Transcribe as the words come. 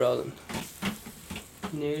Rolling.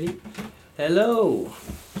 Nearly. Hello.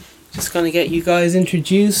 Just gonna get you guys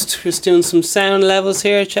introduced. Just doing some sound levels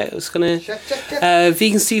here. Check.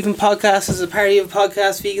 Vegan Stephen podcast is a parody of a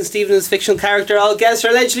podcast. Vegan Stephen is a fictional character. All guests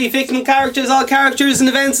are allegedly fictional characters. All characters and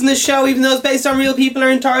events in this show, even those based on real people, are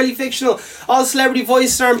entirely fictional. All celebrity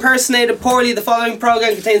voices are impersonated poorly. The following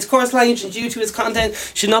program contains coarse language and, due to its content,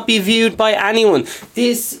 should not be viewed by anyone.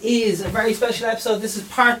 This is a very special episode. This is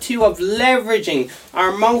part 2 of leveraging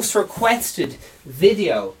our most requested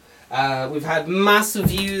video. We've had massive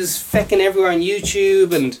views fecking everywhere on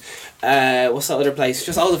YouTube and what's that other place?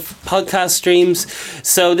 Just all the podcast streams.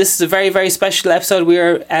 So this is a very, very special episode. We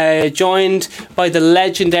are joined by the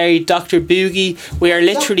legendary Dr. Boogie. We are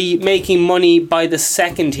literally making money by the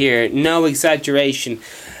second here. No exaggeration.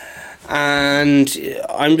 And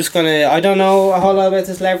I'm just going to... I don't know a whole lot about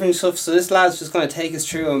this leveraging stuff, so this lad's just going to take us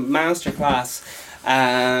through a masterclass.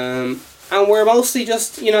 And we're mostly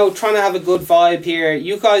just, trying to have a good vibe here.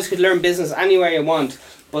 You guys could learn business anywhere you want,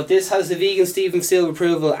 but this has the Vegan Stephen seal of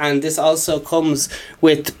approval, and this also comes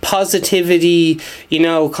with positivity,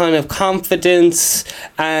 kind of confidence,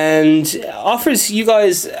 and offers you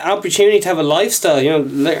guys opportunity to have a lifestyle,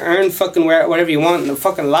 earn fucking whatever you want on a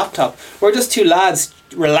fucking laptop. We're just two lads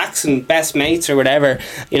relaxing, best mates or whatever,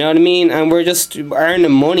 you know what I mean, and we're just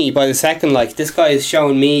earning money by the second. Like, this guy is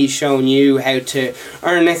showing you how to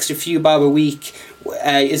earn an extra few bob a week.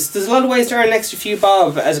 There's a lot of ways to earn an extra few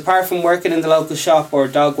bob as apart from working in the local shop or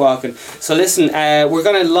dog walking. So listen, we're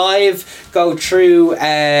going to live go through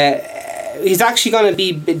he's actually going to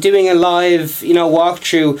be doing a live,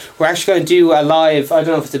 walkthrough. We're actually going to do a live, I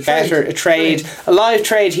don't know if it's a live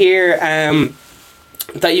trade here,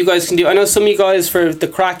 that you guys can do. I know some of you guys, for the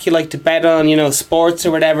crack, you like to bet on, sports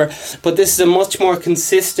or whatever, but this is a much more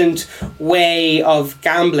consistent way of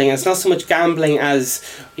gambling. It's not so much gambling as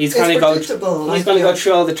he's going to go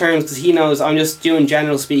through all the terms, because he knows I'm just doing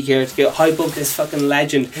general speak here to get hype up this fucking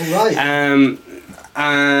legend. Right.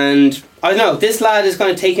 And I don't know, this lad is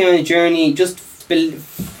going to take you on a journey. Just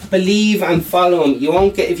believe and follow him. You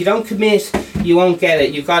won't get, if you don't commit, you won't get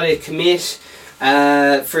it. You've got to commit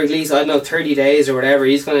for at least, 30 days or whatever.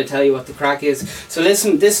 He's going to tell you what the crack is. So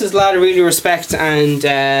listen, this is a lot of really respect, and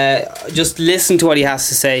just listen to what he has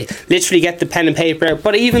to say. Literally get the pen and paper out.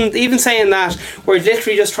 But even saying that, we're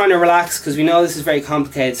literally just trying to relax, because we know this is very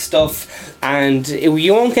complicated stuff, and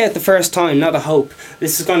you won't get it the first time, not a hope.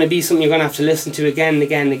 This is going to be something you're going to have to listen to again and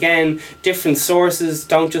again and again. Different sources,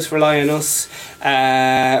 don't just rely on us.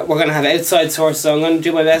 We're going to have outside sources, so I'm going to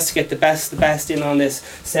do my best to get the best in on this.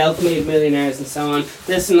 Self-made millionaires and so on.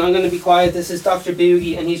 Listen, I'm going to be quiet. This is Dr.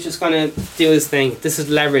 Boogie, and he's just going to do his thing. This is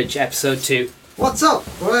Leverage, episode 2. What's up?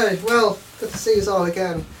 Right, well, good to see you all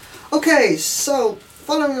again. Okay, so,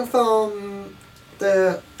 following from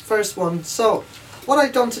the first one, so, what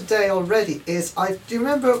I've done today already is, do you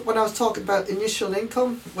remember when I was talking about initial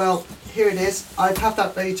income? Well, here it is. I have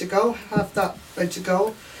that ready to go.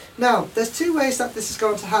 Now, there's 2 ways that this is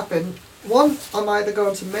going to happen. One, I'm either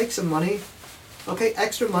going to make some money,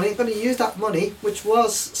 extra money. I'm going to use that money, which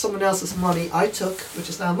was someone else's money I took, which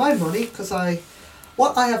is now my money, because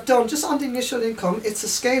what I have done, just on the initial income, it's a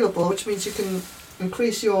scalable, which means you can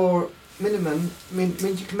increase your minimum,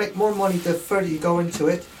 means you can make more money the further you go into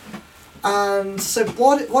it. And so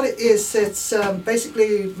what it is, it's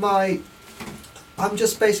basically I'm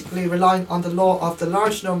just basically relying on the law of the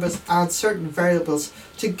large numbers and certain variables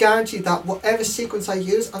to guarantee that whatever sequence I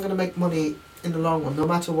use, I'm going to make money in the long run, no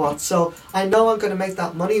matter what. So I know I'm going to make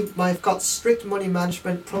that money. I've got strict money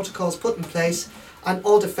management protocols put in place, and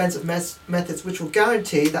all defensive methods which will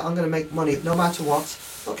guarantee that I'm going to make money no matter what.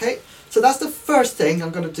 Okay, so that's the first thing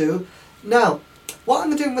I'm going to do. Now, what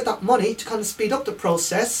I'm doing with that money to kind of speed up the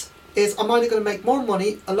process is I'm either going to make more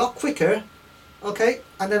money a lot quicker,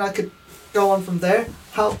 and then I could go on from there.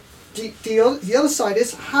 The other side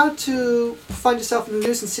is how to find yourself in a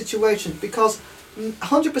losing situation, because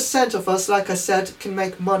 100% of us, like I said, can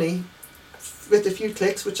make money with a few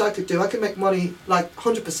clicks, which I could do. I can make money like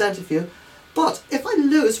 100% of you. But if I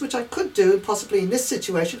lose, which I could do possibly in this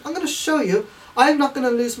situation, I'm going to show you I'm not going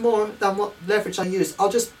to lose more than what leverage I use. I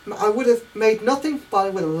would have made nothing, but I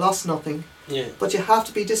would have lost nothing. Yeah. But you have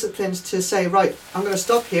to be disciplined to say, right, I'm going to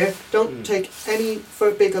stop here. Don't take any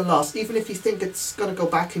for bigger loss, even if you think it's going to go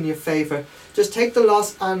back in your favour. Just take the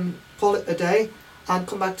loss and call it a day, and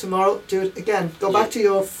come back tomorrow, do it again. Go back to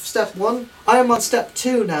your step 1. I am on step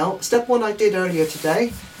 2 now. Step 1 I did earlier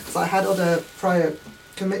today, because I had other prior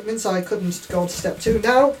commitments. I couldn't go to step 2.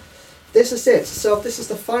 Now, this is it. So this is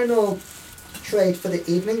the final trade for the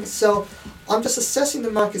evening. So I'm just assessing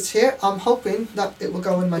the markets here. I'm hoping that it will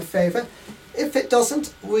go in my favour. If it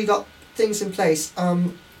doesn't, we got things in place.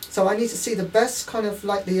 So I need to see the best kind of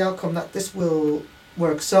likely outcome that this will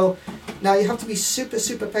work. So now you have to be super,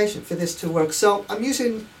 super patient for this to work. So I'm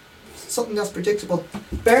using something that's predictable.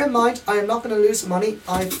 Bear in mind, I am not going to lose money.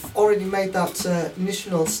 I've already made that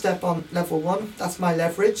initial step on level 1. That's my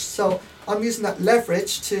leverage. So I'm using that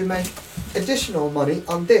leverage to make additional money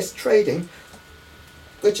on this trading,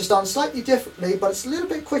 which is done slightly differently, but it's a little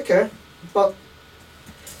bit quicker. But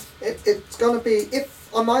it's going to be, if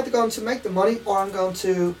I'm either going to make the money or I'm going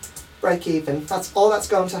to break even. That's all that's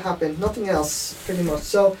going to happen. Nothing else, pretty much.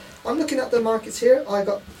 So I'm looking at the markets here. I've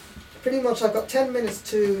got 10 minutes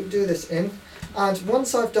to do this in, and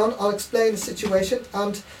once I've done, I'll explain the situation.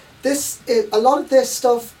 And a lot of this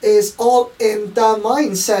stuff is all in the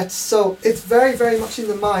mindset, so it's very, very much in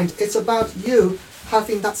the mind. It's about you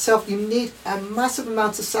having that you need a massive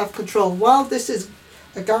amount of self-control. While this is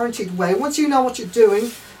a guaranteed way, once you know what you're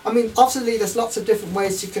doing, I mean, obviously there's lots of different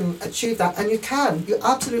ways you can achieve that, and you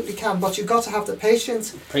absolutely can, but you've got to have the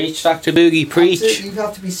patience. Preach, Dr. Boogie, preach. Absolutely, you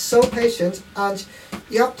have to be so patient, and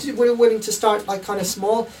you have to be willing to start like kind of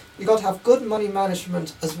small. You've got to have good money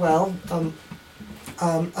management as well.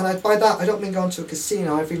 By that I don't mean going to a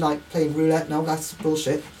casino every night playing roulette. No, that's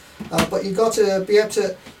bullshit. But you got to be able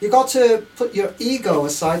to. You got to put your ego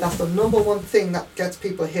aside. That's the number one thing that gets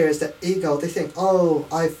people here is the ego. They think, oh,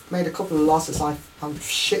 I've made a couple of losses. I'm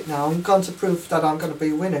shit now. I'm going to prove that I'm going to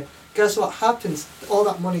be a winner. Guess what happens? All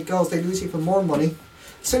that money goes. They lose even more money.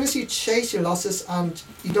 As soon as you chase your losses and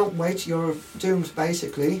you don't wait, you're doomed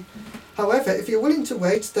basically. However, if you're willing to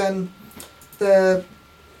wait, then the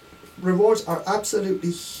rewards are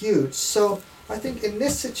absolutely huge. So I think in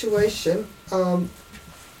this situation,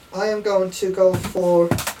 I am going to go for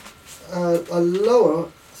a lower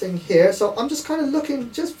thing here. So I'm just kind of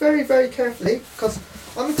looking just very, very carefully, because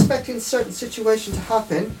I'm expecting a certain situation to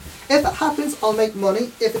happen. If it happens, I'll make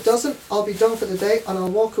money. If it doesn't, I'll be done for the day and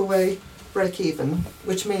I'll walk away break even,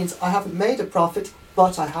 which means I haven't made a profit,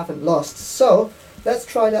 but I haven't lost. So let's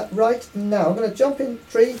try that right now. I'm going to jump in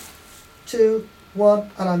 3, 2,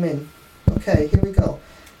 1, and I'm in. Okay, here we go.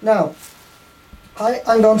 Now,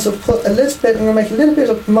 I'm going to put a little bit, I'm going to make a little bit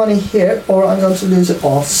of money here, or I'm going to lose it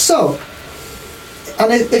all. So,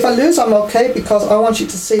 and if I lose, I'm okay, because I want you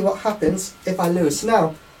to see what happens if I lose.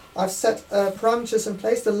 Now, I've set parameters in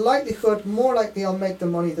place. The likelihood, more likely I'll make the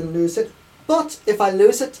money than lose it. But if I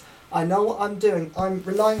lose it, I know what I'm doing. I'm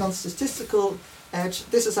relying on statistical edge.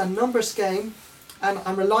 This is a numbers game, and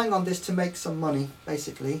I'm relying on this to make some money,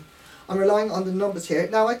 basically. I'm relying on the numbers here.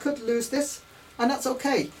 Now, I could lose this, and that's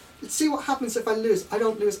okay. Let's see what happens if I lose. I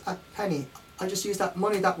don't lose a penny. I just use that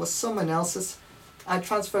money that was someone else's. I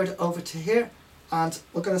transferred it over to here, and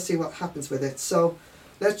we're going to see what happens with it. So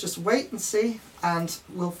let's just wait and see, and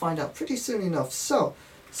we'll find out pretty soon enough. So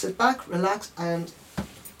sit back, relax, and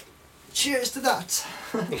cheers to that.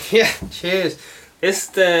 Yeah, cheers.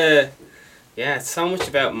 It's so much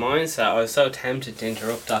about mindset. I was so tempted to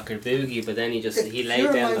interrupt Dr. Boogie, but then he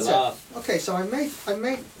laid down the law. Okay, so I made a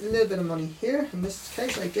little bit of money here. In this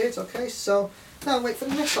case, I did. Okay, so now wait for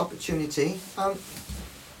the next opportunity.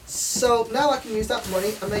 So now I can use that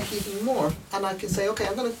money and make even more, and I can say, okay,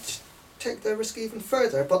 I'm going to take the risk even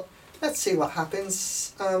further. But let's see what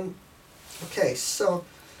happens. Okay, so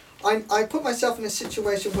I put myself in a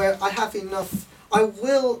situation where I have enough. I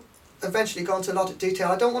will eventually go into a lot of detail.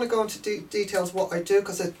 I don't want to go into details what I do,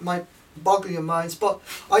 because it might boggle your minds, but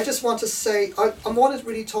I just want to say I want to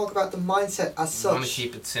really talk about the mindset as such. I want to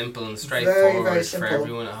keep it simple and straightforward very, very simple for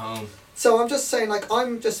everyone at home. So I'm just saying, like,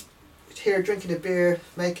 I'm just here drinking a beer,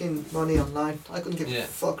 making money online. I couldn't give a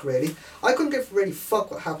fuck, really. I couldn't give really fuck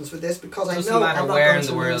what happens with this, because I know doesn't matter I'm not where going in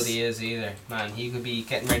the to world lose. he is either, man. He could be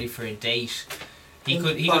getting ready for a date. He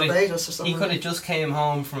could have just came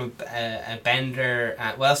home from a bender.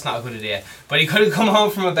 Well, it's not a good idea, but he could have come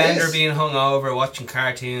home from a bender being hungover, watching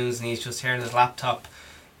cartoons, and he's just here on his laptop.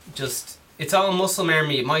 It's all muscle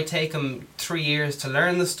memory. It might take him 3 years to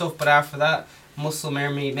learn the stuff, but after that, muscle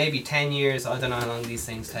memory, maybe 10 years. I don't know how long these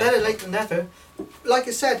things take. Better late than never. Like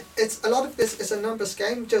I said, a lot of this is a numbers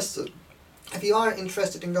game. Just if you are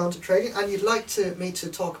interested in going to trading and you'd like me to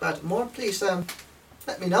talk about it more, please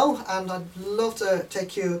let me know, and I'd love to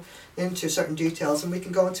take you into certain details, and we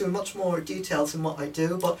can go into much more details in what I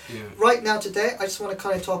do. But right now, today, I just want to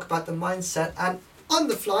kind of talk about the mindset, and on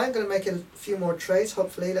the fly, I'm going to make a few more trades,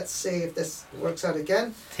 hopefully. Let's see if this works out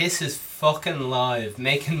again. This is fucking live,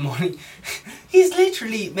 making money. He's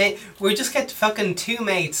literally, mate, we just get to fucking 2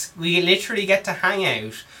 mates, we literally get to hang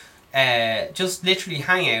out, just literally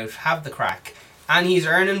hang out, have the crack. And he's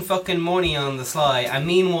earning fucking money on the sly. And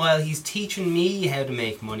meanwhile, he's teaching me how to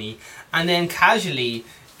make money. And then casually,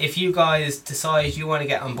 if you guys decide you want to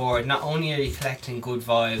get on board, not only are you collecting good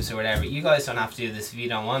vibes or whatever, you guys don't have to do this if you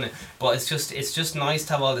don't want it, but it's just nice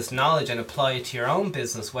to have all this knowledge and apply it to your own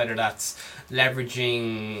business, whether that's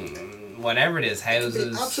leveraging whatever it is,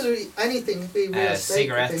 houses, absolutely anything, be real estate,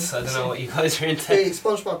 cigarettes, I don't know what you guys are into,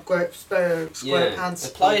 SpongeBob square pants,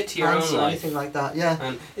 apply it to your own life, anything like that. Yeah.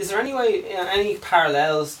 And is there any way, any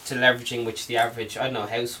parallels to leveraging which the average, I don't know,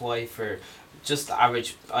 housewife or just the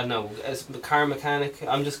average, I don't know, as a car mechanic,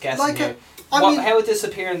 I'm just guessing like here. I mean, how would this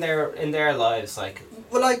appear in their lives, like?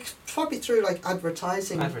 Well, like probably through like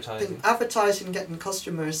advertising, getting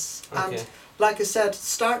customers, Okay. and like I said,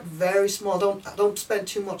 start very small. Don't spend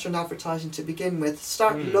too much on advertising to begin with.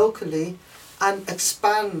 Start locally, and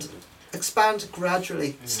expand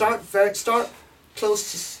gradually. Start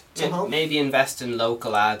close to home. Maybe invest in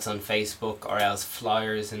local ads on Facebook or else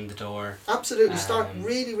flyers in the door. Absolutely, start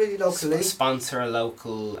really locally. Sponsor a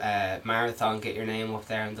local marathon, get your name up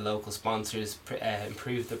there and the local sponsors,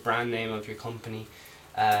 improve the brand name of your company.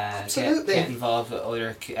 Absolutely. Get involved with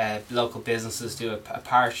other local businesses, do a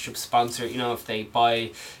partnership sponsor. You know, if they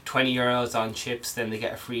buy €20 on chips, then they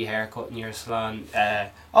get a free haircut in your salon.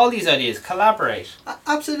 All these ideas, collaborate.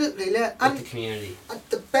 Absolutely, yeah. With the community. And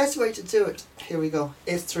the best way to do it, here we go,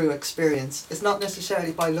 is through experience. It's not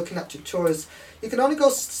necessarily by looking at tutorials. You can only go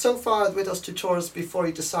so far with those tutorials before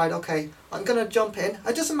you decide, okay, I'm going to jump in.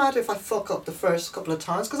 It doesn't matter if I fuck up the first couple of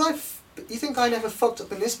times, because you think I never fucked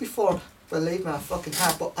up in this before. Believe me, I fucking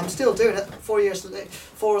have, but I'm still doing it 4 years later.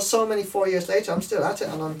 4 years later, I'm still at it,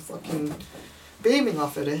 and I'm fucking beaming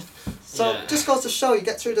off at it. So it just goes to show, you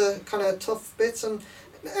get through the kind of tough bits, and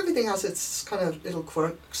everything has its kind of little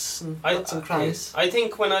quirks and nuts and crannies. I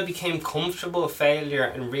think when I became comfortable with failure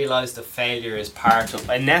and realised that failure is part of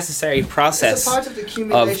a necessary process it's a part of, the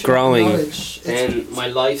accumulation of growing, of knowledge. then my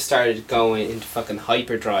life started going into fucking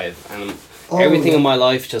hyperdrive, and everything in my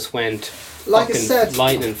life just went like I said,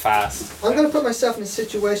 lightning fast. I'm going to put myself in a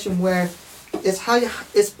situation where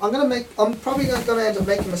I'm probably going to end up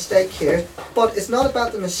making a mistake here, but it's not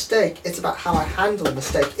about the mistake, it's about how I handle the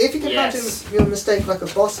mistake. If you can handle your mistake like a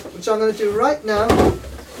boss, which I'm going to do right now.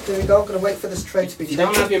 There we go, I'm going to wait for this trade to be taken. If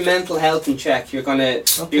you don't have your mental health in check, you're going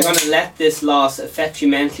to let this loss affect you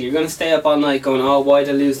mentally. You're going to stay up all night going, oh, why'd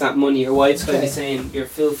I lose that money? Or why'd somebody be saying, you're a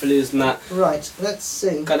fool for losing that. Right, let's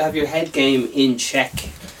see. You've got to have your head game in check.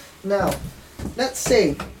 Now, let's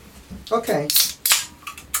see. Okay,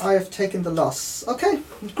 I have taken the loss. Okay,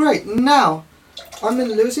 great. Now, I'm in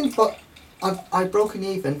losing, but I've broken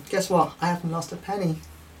even. Guess what? I haven't lost a penny.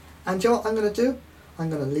 And you know what I'm going to do?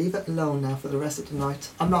 I'm going to leave it alone now for the rest of the night.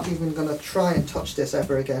 I'm not even going to try and touch this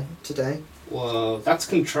ever again today. Whoa, that's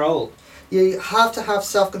control. You have to have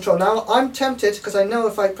self-control. Now, I'm tempted, because I know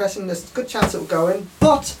if I press in, there's a good chance it will go in,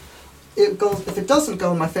 but if it doesn't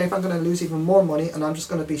go in my favour, I'm going to lose even more money, and I'm just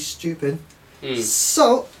going to be stupid.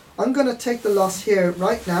 So, I'm going to take the loss here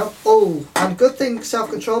right now. Oh, and good thing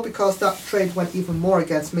self-control, because that trade went even more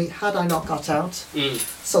against me had I not got out.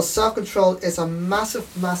 So self-control is a massive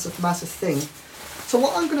thing. So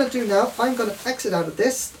what I'm going to do now, I'm going to exit out of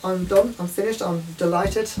this. I'm done, I'm finished, I'm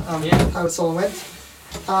delighted how it's all went.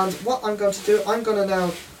 And what I'm going to do, I'm going to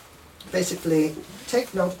now basically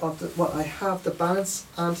take note of what I have, the balance,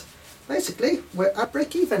 and basically we're at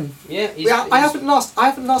break even. I haven't lost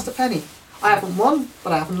a penny. I haven't won,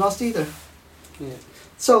 but I haven't lost either. Yeah.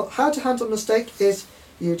 So how to handle a mistake is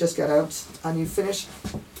you just get out and you finish.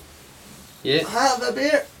 Yeah. Have a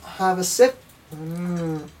beer, have a sip.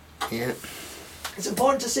 Yeah. It's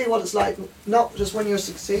important to see what it's like, not just when you're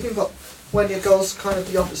succeeding, but when it goes kind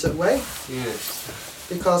of the opposite way. Yeah.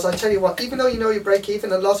 Because I tell you what, even though you know you break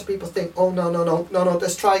even, a lot of people think, oh no,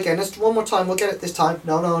 let's try again. Let's one more time, we'll get it this time.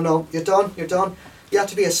 No, you're done. You have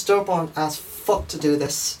to be a stubborn as fuck to do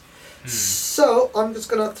this. So, I'm just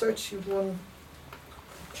going to 31,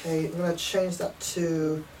 okay, I'm going to change that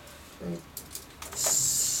to,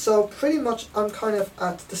 so pretty much I'm kind of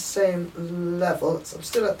at the same level, so I'm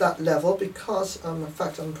still at that level because, in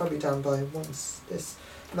fact I'm probably down by this,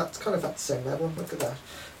 and that's kind of at the same level, look at that,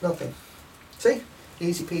 nothing, see,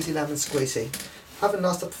 easy peasy lemon squeezy, haven't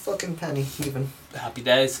lost a fucking penny even. Happy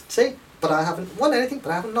days. See, but I haven't won anything, but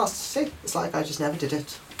I haven't lost, see, it's like I just never did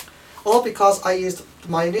it. All because I used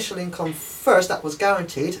my initial income first, that was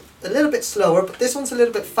guaranteed, a little bit slower, but this one's a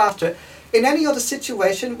little bit faster. In any other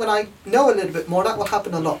situation, when I know a little bit more, that will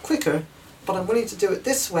happen a lot quicker, but I'm willing to do it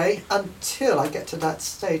this way until I get to that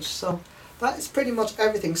stage. So that is pretty much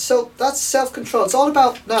everything. So that's self-control. It's all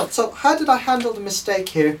about now. So how did I handle the mistake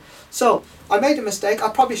here? So I made a mistake. I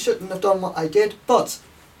probably shouldn't have done what I did, but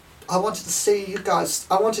I wanted to see you guys,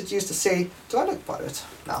 I wanted you to see, do I look bothered?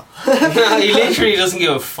 No. He literally doesn't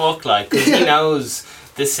give a fuck, like, because he knows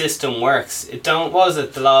this system works. It don't, was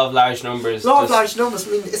it the law of large numbers? Law of large numbers,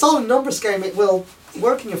 I mean, it's all a numbers game. It will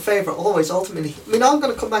work in your favour always, ultimately. I mean, I'm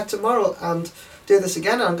going to come back tomorrow and do this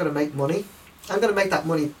again, and I'm going to make money. I'm going to make that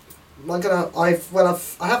money. I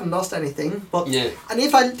haven't lost anything, but and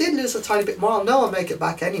if I did lose a tiny bit more, I'll know I'll make it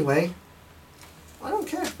back anyway. I don't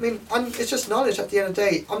care. I mean, it's just knowledge at the end of the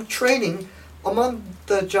day. I'm training. I'm on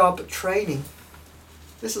the job training.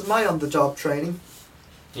 This is my on the job training.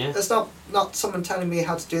 Yeah. It's not someone telling me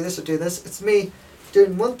how to do this or do this. It's me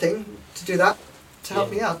doing one thing to do that to help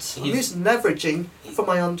me out. I'm using leveraging for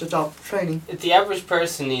my on the job training. The average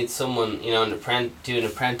person needs someone, do an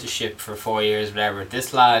apprenticeship for 4 years, whatever.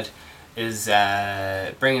 This lad is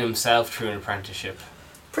bringing himself through an apprenticeship.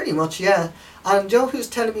 Pretty much, yeah. And you know who's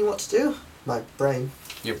telling me what to do? My brain.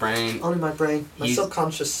 Your brain. Only my brain. My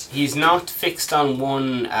subconscious. He's not fixed on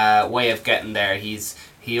one way of getting there.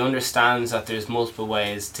 He understands that there's multiple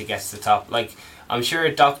ways to get to the top. Like, I'm sure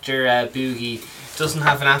Dr. Boogie doesn't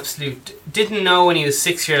have didn't know when he was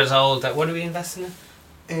 6 years old that, what are we investing in?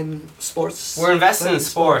 In sports. We're investing in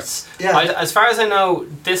sports. Yeah. As far as I know,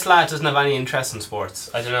 this lad doesn't have any interest in sports.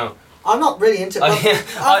 I don't know. I'm not really into it.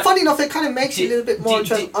 Funny enough, it kind of makes you a little bit more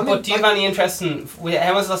interested. But do you have any interest in...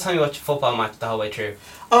 How was the last time you watched a football match the whole way through?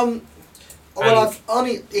 Well, I've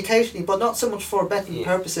only occasionally, but not so much for betting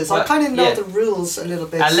purposes. Well, I kind of know the rules a little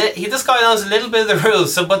bit. This guy knows a little bit of the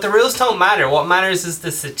rules, but the rules don't matter. What matters is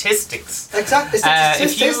the statistics. Exactly,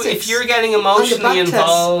 statistics. If you're getting emotionally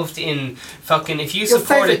involved in fucking, if you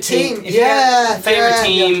support a team, favorite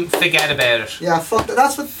team, forget about it. Yeah, fuck that.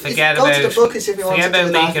 That's what. Forget about it. Go to the bookies if you want to do that.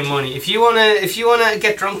 Forget about making money. If you wanna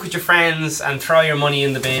get drunk with your friends and throw your money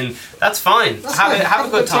in the bin, that's fine. Have a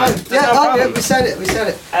good time. Yeah, we said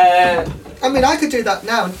it. I mean, I could do that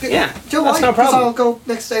now. Yeah, do you know why? no problem. Because I'll go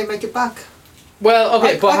next day and make it back. Well,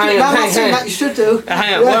 okay, but hang on. That you should do.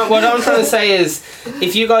 Hang on. What I'm trying to say is,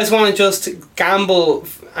 if you guys want to just gamble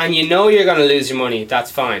and you know you're going to lose your money, that's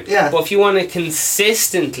fine. Yeah. But if you want to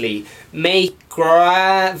consistently make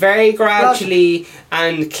very gradually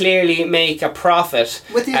and clearly make a profit,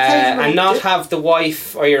 with the and not have the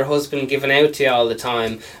wife or your husband giving out to you all the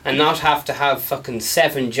time, and not have to have fucking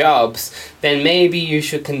 7 jobs, then maybe you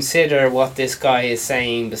should consider what this guy is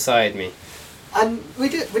saying beside me. And we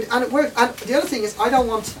did, and it worked. And the other thing is, I don't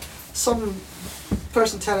want some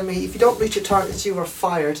person telling me if you don't reach your targets, you are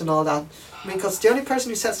fired and all that. I mean, because the only person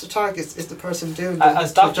who sets the targets is the person doing the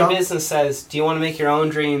as Dr. Business says, do you want to make your own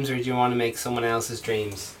dreams or do you want to make someone else's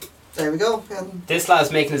dreams? There we go. This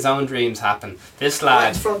lad's making his own dreams happen. This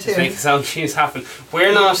lad is making his own dreams happen.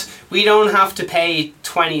 We don't have to pay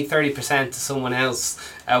 20-30% to someone else.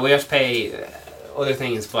 We have to pay other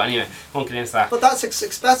things, but anyway, won't get into that. But that's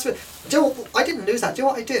expensive. Do you know what? I didn't lose that. Do you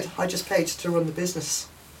know what I did? I just paid to run the business.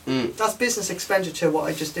 That's business expenditure, what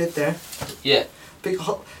I just did there. Yeah.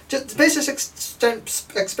 Because just business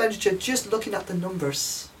expenditure, just looking at the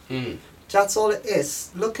numbers. That's all it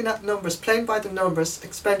is. Looking at numbers, playing by the numbers,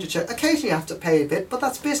 expenditure. Occasionally you have to pay a bit, but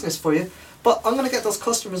that's business for you. But I'm going to get those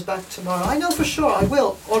customers back tomorrow. I know for sure I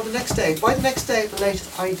will. Or the next day. By the next day at the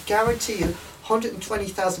latest, I guarantee you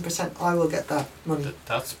 120,000% I will get that money.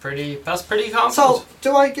 That's pretty confident. So,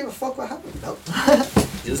 do I give a fuck what happened? No.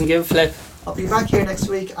 He doesn't give a flip. I'll be back here next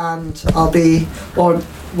week and I'll be, or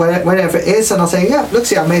whenever it is, and I'll say, yeah, look,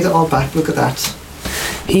 see, I made it all back. Look at that.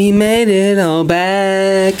 He made it all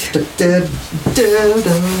back.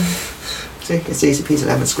 See, it's easy peasy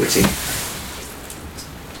lemon squeezy.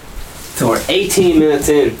 So we're 18 minutes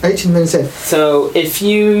in. 18 minutes in. So if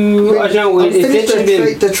you, I don't know, it's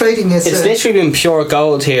literally the trading is. It's literally been pure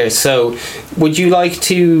gold here. So would you like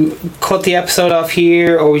to cut the episode off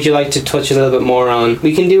here, or would you like to touch a little bit more on?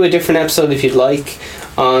 We can do a different episode if you'd like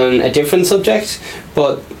on a different subject.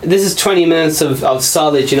 But this is 20 minutes of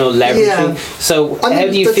solid, leveraging. Yeah. So how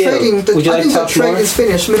do you feel? Would you like to talk more? I think the trading's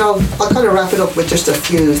finished. I mean, I'll kind of wrap it up with just a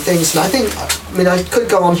few things. And I could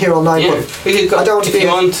go on here all night, but we could go, I don't want to be.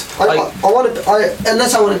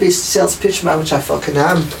 Unless I want to be sales pitch man, which I fucking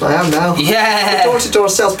am. I am now. Yeah. Door-to-door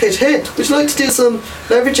sales pitch. Hey, would you like to do some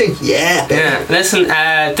leveraging? Yeah. Baby. Yeah. Listen,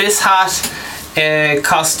 this hat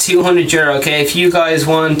costs €200. Okay, if you guys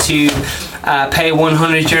want to pay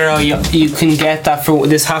 €100, you can get that for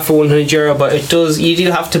this hat for €100. But you do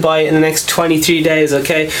have to buy it in the next 23 days.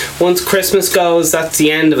 Okay, once Christmas goes, that's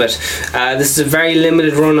the end of it. This is a very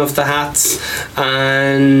limited run of the hats,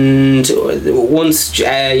 and once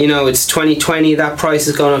it's 2020, that price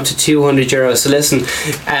is going up to €200. So listen,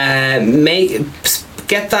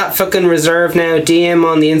 get that fucking reserve now. DM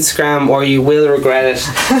on the Instagram, or you will regret it.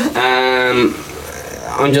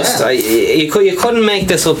 you couldn't make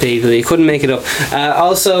this up, people. You couldn't make it up.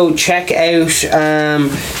 Also, check out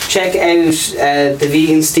the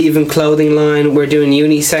Vegan Steven clothing line. We're doing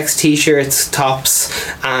unisex t-shirts, tops,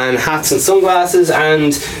 and hats and sunglasses.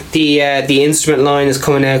 And the instrument line is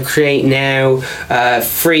coming out. Create now,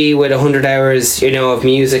 free with 100 hours, of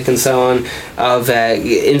music and so on, of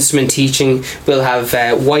instrument teaching. We'll have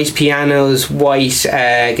white pianos, white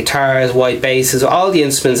guitars, white basses, all the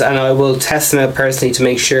instruments, and I will test them out personally to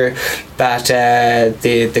make sure that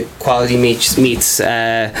the quality meets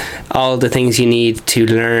all the things you need to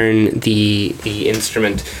learn the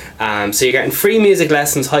instrument. So you're getting free music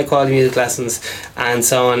lessons, high quality music lessons, and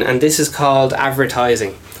so on. And this is called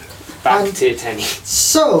advertising. Back to Tenny.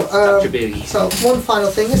 So, Dr. Boogie. So one final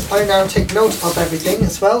thing is I now take note of everything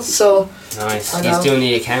as well. So nice. He's doing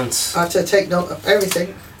the accounts. I have to take note of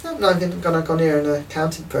everything. I'm not even gonna go near an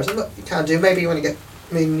accounting person, but you can do. Maybe you want to get.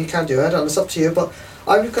 You can do it, and it's up to you. But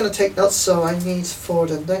I'm going to take notes. So I need for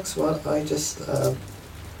the next one. I just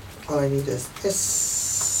all I need is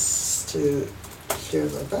this to clear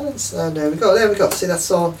my balance, and there we go. There we go. See, that's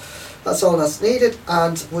all. That's all that's needed,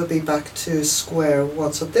 and we'll be back to square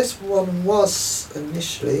one. So this one was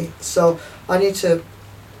initially. So I need to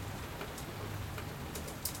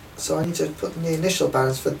put in the initial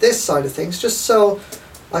balance for this side of things, just so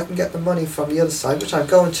I can get the money from the other side, which I'm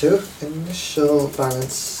going to. Initial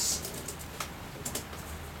balance.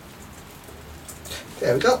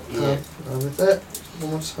 There we go. Yeah. On with it.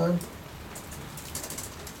 One more time.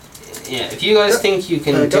 Yeah, if you guys think you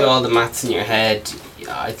can do all the maths in your head,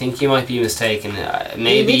 I think you might be mistaken.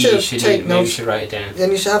 Maybe you should write it down.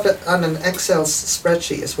 And you should have it on an Excel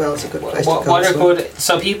spreadsheet as well. It's a good place to go.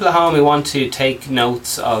 So people at home who want to take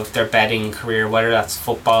notes of their betting career, whether that's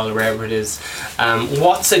football or wherever it is,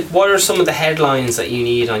 what are some of the headlines that you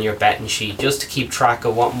need on your betting sheet, just to keep track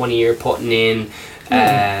of what money you're putting in,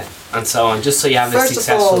 and so on, just so you have a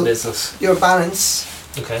successful business? Your balance.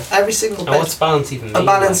 Okay. Every single bet. And what's balance even mean? A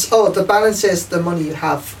balance. The balance is the money you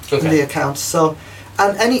have in the account. So,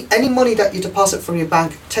 and any money that you deposit from your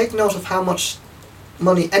bank, take note of how much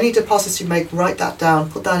money, any deposits you make, write that down,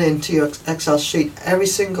 put that into your Excel sheet. Every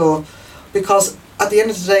single, because at the end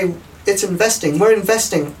of the day, it's investing. We're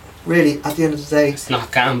investing, really, at the end of the day. It's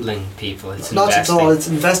not gambling, people. It's not investing. At all. It's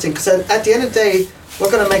investing, because at the end of the day, we're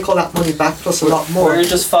going to make all that money back plus a lot more. We're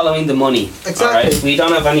just following the money. Exactly. Right? We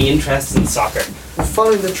don't have any interest in soccer. We're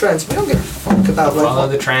following the trends. We don't give a fuck about follow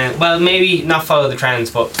the trend. Well, maybe not follow the trends,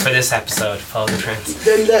 but for this episode, follow the trends.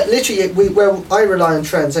 Then literally, I rely on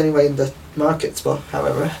trends anyway in the markets, but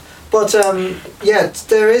however,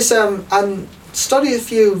 there is and study a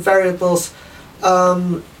few variables.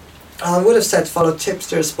 I would have said follow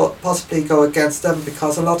tipsters, but possibly go against them,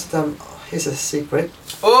 because a lot of them. Here's a secret.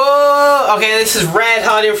 Oh, okay, this is red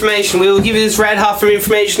hot information. We will give you this red hot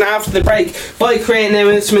information after the break by Create Now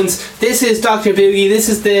Instruments. This is Dr. Boogie. This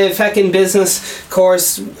is the fucking business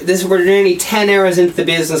course. We're nearly 10 hours into the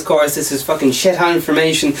business course. This is fucking shit hot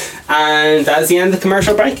information. And that's the end of the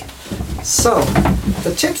commercial break. So,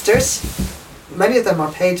 the tipsters, many of them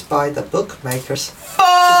are paid by the bookmakers.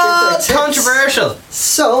 Oh, it's controversial.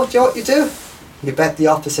 So, do you know what you do? You bet the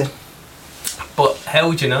opposite. But how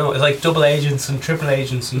would you know? It's like double agents and triple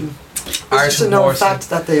agents and It's just a known fact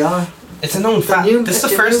that they are. It's a known fact. This is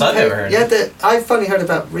the first I've ever heard. Yeah, I've finally heard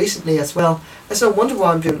about recently as well. It's no wonder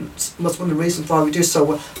why I'm doing. That's one of the reasons why we do so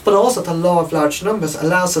well. But also the law of large numbers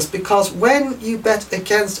allows us, because when you bet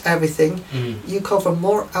against everything, you cover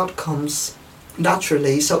more outcomes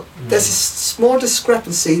naturally. So there's a small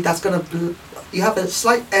discrepancy that's going to. You have a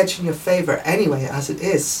slight edge in your favour anyway, as it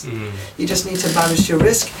is. You just need to manage your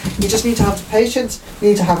risk. You just need to have the patience. You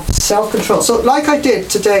need to have self-control. So like I did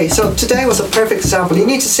today. So today was a perfect example. You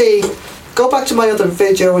need to see, go back to my other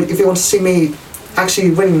video if you want to see me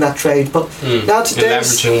actually winning that trade. But now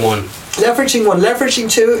today's leveraging one. Leveraging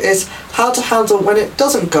two is how to handle when it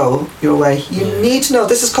doesn't go your way. You need to know.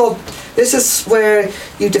 This is where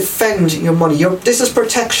you defend your money. This is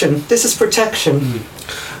protection.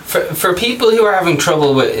 For people who are having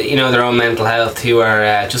trouble with their own mental health, who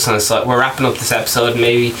are just on a side, we're wrapping up this episode.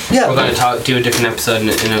 Maybe we're going to do a different episode in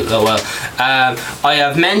a little while. I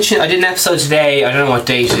have mentioned, I did an episode today. I don't know what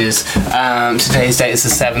date it is. Today's date is the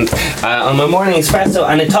 7th. On my morning espresso,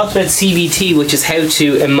 and it talked about CBT, which is how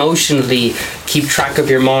to emotionally keep track of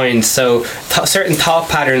your mind. So certain thought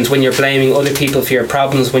patterns when you're blaming other people for your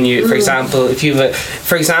problems. When you, for example, if you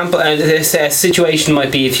have this situation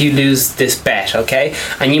might be if you lose this bet, okay,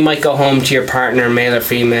 and you might go home to your partner, male or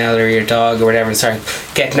female, or your dog or whatever, and start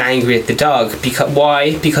getting angry at the dog.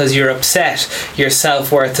 Why? Because you're upset. Your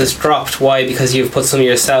self-worth has dropped. Why? Because you've put some of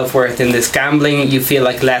your self-worth in this gambling. You feel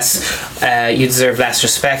like less you deserve less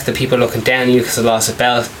respect, that people are looking down on you because you lost a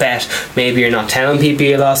bet. Maybe you're not telling people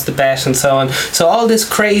you lost the bet, and so on. So all this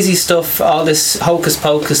crazy stuff, all this hocus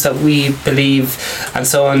pocus that we believe, and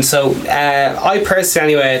so on. So I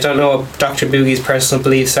personally, anyway, I don't know what Dr. Boogie's personal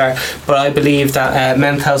beliefs are, but I believe that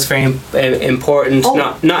mental health is very important.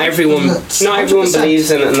 Not everyone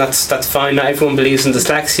believes in it, and that's fine. Not everyone believes in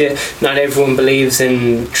dyslexia. Not everyone believes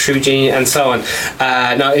in true genius, and so on.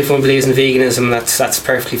 Not everyone believes in veganism. That's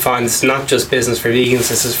perfectly fine. It's not just business for vegans.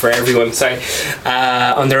 This is for everyone. Sorry,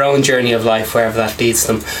 on their own journey of life, wherever that leads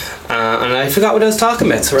them. And I forgot what I was talking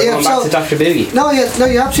about, so we're going back to Dr. Boogie. No,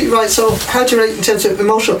 you're absolutely right. So how to rate in terms of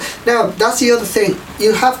emotional. Now, that's the other thing.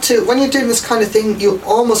 You have to, when you're doing this kind of thing, you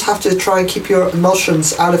almost have to try and keep your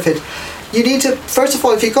emotions out of it. You need to, first of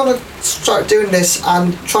all, if you're going to start doing this,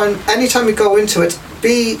 and try and, anytime you go into it,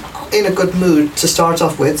 be in a good mood to start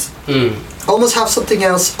off with. Almost have something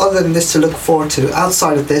else other than this to look forward to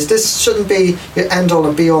outside of this. This shouldn't be your end all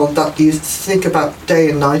and be all that you think about day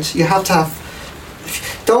and night. You have to have,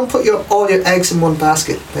 don't put all your eggs in one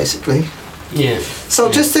basket, basically. Yeah. So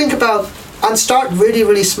just think about, and start really,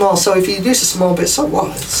 really small. So if you use a small bit, so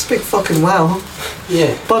what? It's a big fucking wow.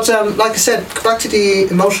 Yeah. But like I said, back to the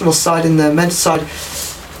emotional side and the mental side.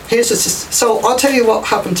 So I'll tell you what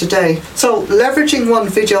happened today. So leveraging one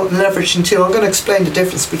video and leveraging two, I'm going to explain the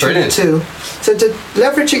difference between the two. So the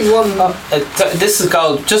leveraging one... this is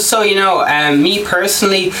gold. Just so you know, me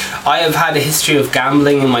personally, I have had a history of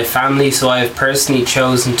gambling in my family, so I have personally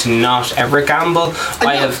chosen to not ever gamble.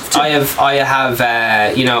 I've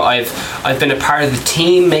been a part of the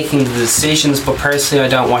team making the decisions, but personally I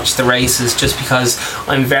don't watch the races just because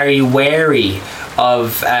I'm very wary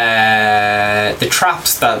of the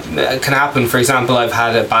traps that can happen. For example, I've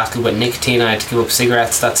had a battle with nicotine. I had to give up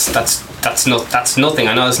cigarettes. That's nothing.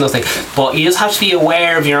 I know it's nothing, but you just have to be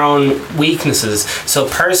aware of your own weaknesses. So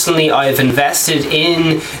personally, I've invested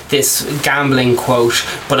in this gambling quote,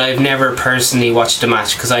 but I've never personally watched a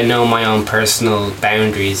match because I know my own personal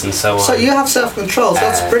boundaries and so on. So you have self-control. So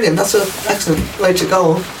that's brilliant. That's an excellent way to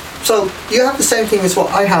go. So you have the same thing as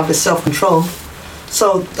what I have, is self-control.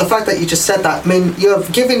 So the fact that you just said that, I mean, you're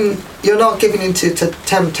not giving into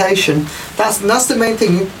temptation. That's the main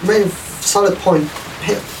thing. Really solid point.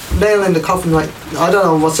 Nail in the coffin, like, I don't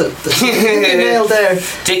know what's it. Nail there.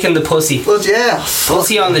 Dick in the pussy. But yeah.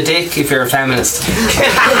 Pussy on the dick if you're a feminist.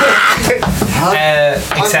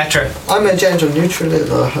 Etc. I'm a gender neutral. I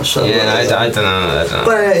don't know.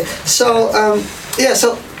 But anyway, so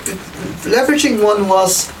so leveraging one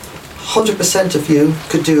was 100% of you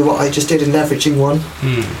could do what I just did in leveraging one.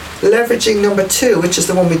 Leveraging number two, which is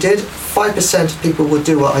the one we did, 5% of people would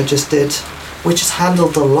do what I just did, which is handle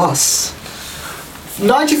the loss.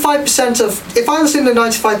 95% of, if I was in the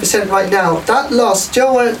 95% right now, that loss,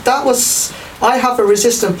 Joe, that was, I have a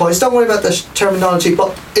resistant voice, don't worry about the terminology,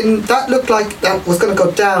 but that looked like that was going to go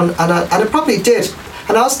down, and it probably did.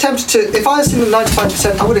 And I was tempted to, if I was in the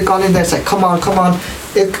 95%, I would have gone in there and said, come on,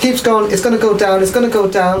 it keeps going, it's going to go down,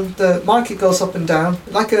 the market goes up and down,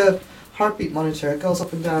 like a heartbeat monitor, it goes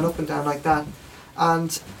up and down like that.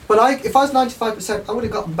 But if I was 95%, I would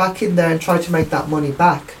have gotten back in there and tried to make that money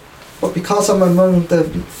back. But because I'm among the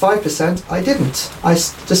 5%, I didn't. I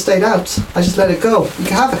just stayed out. I just let it go. You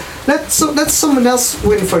can have it. Let someone else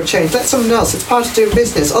win for a change. Let someone else. It's part of doing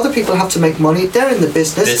business. Other people have to make money. They're in the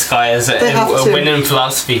business. This guy is a winning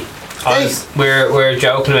philosophy. We're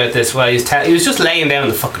joking about this. Well, he was just laying down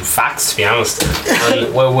the fucking facts, to be honest.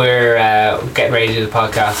 And we're getting ready to do the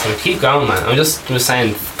podcast. And keep going, man. I'm just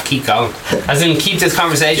saying, keep going. As in, keep this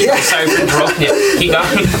conversation. Yeah. Sorry for interrupting you. Keep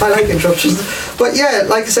going. I like interruptions. But yeah,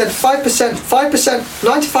 like I said, 5%,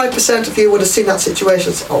 95% of you would have seen that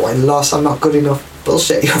situation. Oh, I lost. I'm not good enough.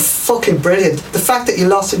 Bullshit. You're fucking brilliant. The fact that you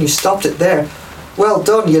lost and you stopped it there, well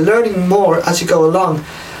done. You're learning more as you go along.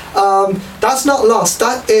 That's not loss.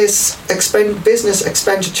 That is business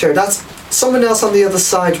expenditure. That's someone else on the other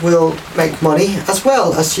side will make money as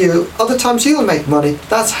well as you. Other times you'll make money.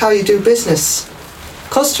 That's how you do business.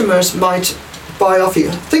 Customers might buy off you.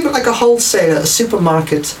 Think of like a wholesaler, a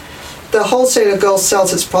supermarket. The wholesaler goes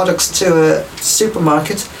sells its products to a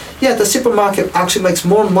supermarket. Yeah, the supermarket actually makes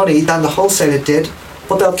more money than the wholesaler did,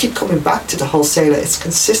 but they'll keep coming back to the wholesaler. It's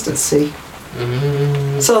consistency.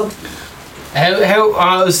 So. How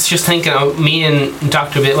I was just thinking of me and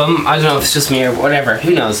Dr. Bill, well, I don't know if it's just me or whatever,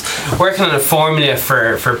 who knows, working on a formula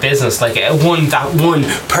for business, like that one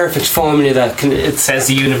perfect formula that it says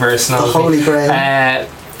the universe and all. The holy grail.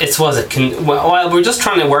 well, we're just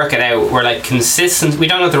trying to work it out. We're like consistent. We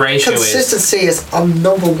don't know what the ratio Consistency is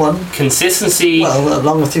number one. Consistency. Well,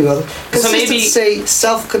 along with two other. Consistency, so maybe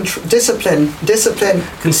self-control, discipline.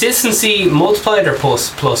 Consistency multiplied or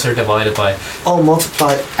plus or divided by? Oh,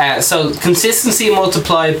 multiplied. So consistency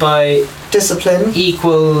multiplied by discipline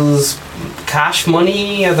equals cash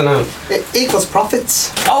money. I don't know. It equals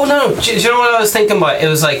profits. Oh no! Do you know what I was thinking about? It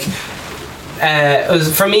was like, it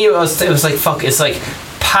was for me. It was like fuck. It's like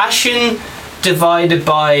passion divided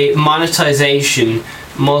by monetization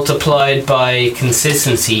multiplied by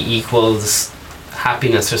consistency equals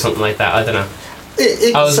happiness or something like that. I don't know.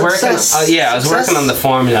 I was success. working. I was working on the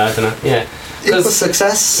formula. I don't know. Yeah. Equals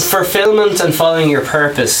success. Fulfillment and following your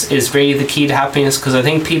purpose is really the key to happiness. Because I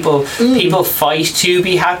think people fight to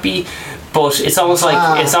be happy, but it's almost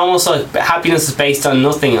like happiness is based on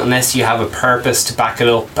nothing unless you have a purpose to back it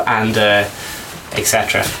up and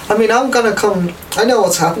etc. I mean, I'm gonna come. I know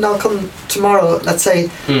what's happened. I'll come tomorrow. Let's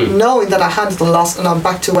say, knowing that I handled the loss and I'm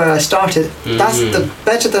back to where I started. That's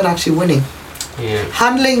better than actually winning. Yeah.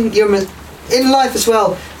 Handling your in life as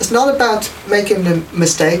well. It's not about making a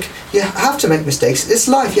mistake. You have to make mistakes. It's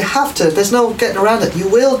life. You have to. There's no getting around it. You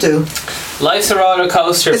will do. Life's a roller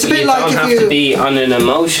coaster, it's but you don't have to be on an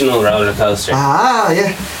emotional roller coaster.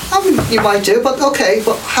 Yeah. I mean, you might do, but okay.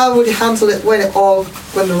 But how would you handle it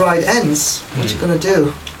when the ride ends? What you gonna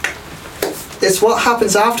do? It's what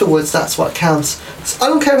happens afterwards. That's what counts. So I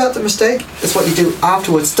don't care about the mistake. It's what you do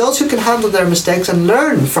afterwards. Those who can handle their mistakes and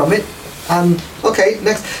learn from it. And okay,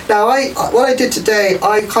 next. Now, what I did today,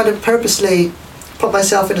 I kind of purposely put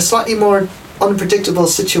myself in a slightly more unpredictable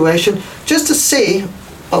situation just to see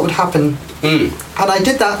what would happen. And I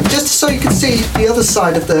did that just so you could see the other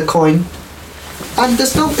side of the coin. And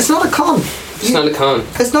it's not a con. It's not a con.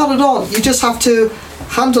 It's not at all. You just have to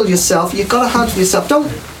handle yourself. You've got to handle yourself. Don't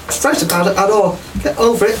stress about it at all. Get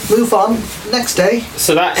over it. Move on. Next day.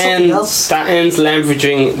 So that ends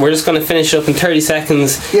leveraging. We're just going to finish up in 30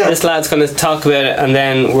 seconds. Yeah. This lad's going to talk about it, and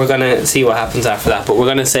then we're going to see what happens after that. But we're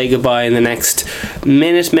going to say goodbye in the next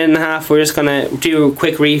minute and a half. We're just going to do a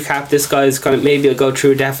quick recap. This guy's going to maybe go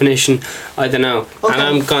through a definition. I don't know. Okay. And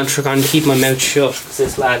I'm going to keep my mouth shut because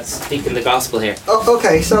this lad's speaking the gospel here.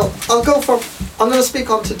 Okay, so I'm going to speak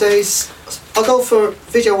on today's. I'll go for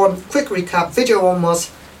video one. Quick recap. Video one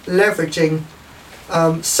was leveraging,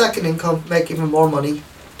 second income, make even more money.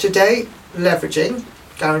 Today, leveraging,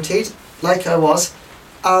 guaranteed, like I was,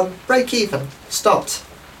 break even, stopped,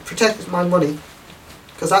 protected my money,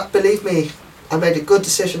 because that, believe me, I made a good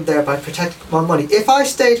decision there by protecting my money. If I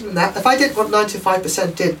stayed in that, if I did what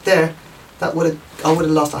 95% did there, I would have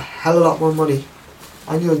lost a hell of a lot more money.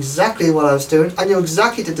 I knew exactly what I was doing. I knew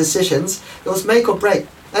exactly the decisions. It was make or break.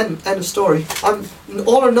 End of story. I'm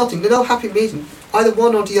all or nothing. No happy medium. Either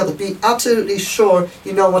one or the other. Be absolutely sure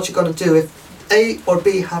you know what you're going to do. If A or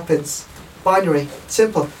B happens, binary,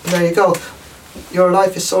 simple. And there you go. Your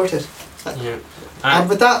life is sorted. Yeah. And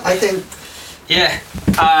with that, I think. Yeah.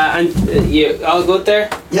 And you all good there?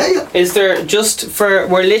 Yeah. Is there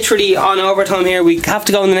we're literally on overtime here. We have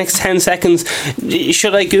to go in the next 10 seconds.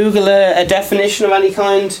 Should I Google a definition of any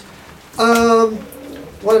kind?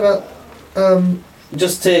 What about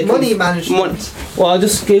just to money management? Well, I'll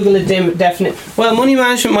just Google a definite. Well, money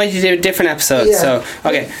management might be a different episode. Yeah. So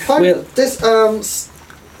okay. This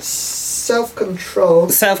self-control.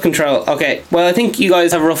 Self-control. Okay. Well, I think you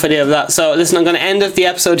guys have a rough idea of that. So listen, I'm going to end the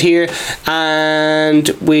episode here, and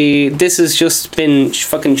this has just been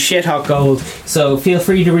fucking shit hot gold. So feel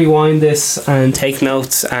free to rewind this and take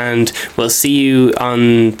notes, and we'll see you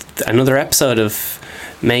on another episode of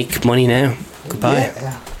Make Money Now. Goodbye.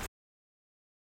 Yeah.